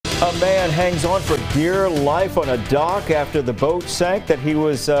A man hangs on for dear life on a dock after the boat sank that he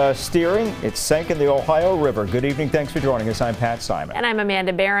was steering. It sank in the Ohio River. Good evening. Thanks for joining us. I'm Pat Simon. And I'm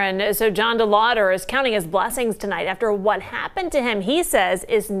Amanda Barron. So John DeLauder is counting his blessings tonight after what happened to him, he says,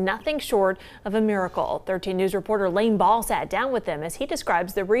 is nothing short of a miracle. 13 News reporter Lane Ball sat down with him as he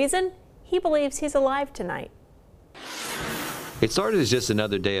describes the reason he believes he's alive tonight. It started as just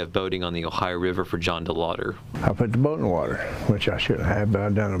another day of boating on the Ohio River for John DeLauder. I put the boat in the water, which I shouldn't have, but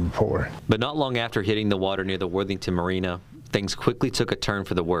I've done it before. But not long after hitting the water near the Worthington Marina, things quickly took a turn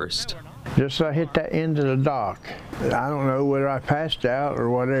for the worst. Just as I hit that end of the dock, I don't know whether I passed out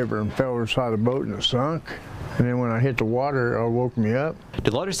or whatever and fell over the side of the boat and it sunk. And then when I hit the water, it woke me up.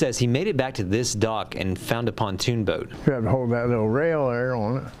 DeLauder says he made it back to this dock and found a pontoon boat. You had to hold that little rail there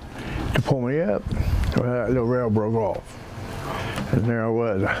on it to pull me up. Well, that little rail broke off. And there I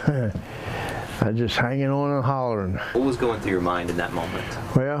was. I just hanging on and hollering. What was going through your mind in that moment?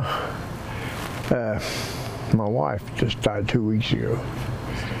 Well, my wife just died 2 weeks ago.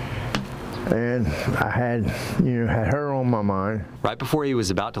 And I had her on my mind. Right before he was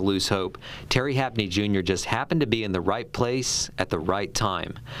about to lose hope, Terry Hapney Jr. just happened to be in the right place at the right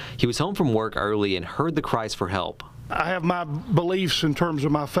time. He was home from work early and heard the cries for help. I have my beliefs in terms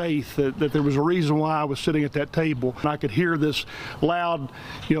of my faith that there was a reason why I was sitting at that table. And I could hear this loud,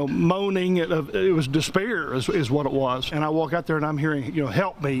 moaning. It was despair is what it was. And I walk out there and I'm hearing,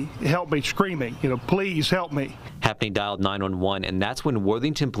 help me, screaming, please help me. Hapney dialed 911, and that's when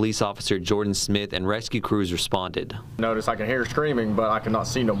Worthington police officer Jordan Smith and rescue crews responded. Notice I can hear screaming, but I could not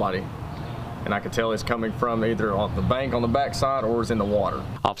see nobody. And I could tell it's coming from either on the bank on the backside or it's in the water.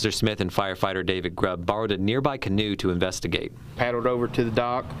 Officer Smith and firefighter David Grubb borrowed a nearby canoe to investigate. Paddled over to the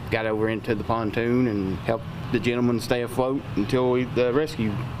dock, got over into the pontoon and helped the gentleman stay afloat until the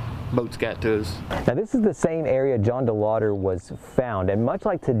rescue boats got to us. Now this is the same area John DeLauder was found, and much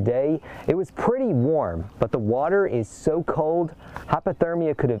like today, it was pretty warm, but the water is so cold,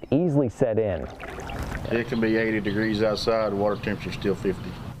 hypothermia could have easily set in. It can be 80 degrees outside, the water temperature's still 50.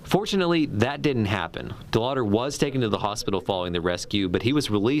 Fortunately, that didn't happen. DeLauder was taken to the hospital following the rescue, but he was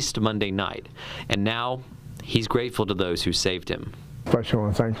released Monday night. And now, he's grateful to those who saved him. First, I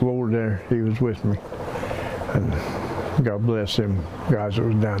want to thank the Lord there. He was with me. And God bless them guys that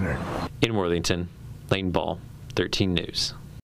was down there. In Worthington, Lane Ball, 13 News.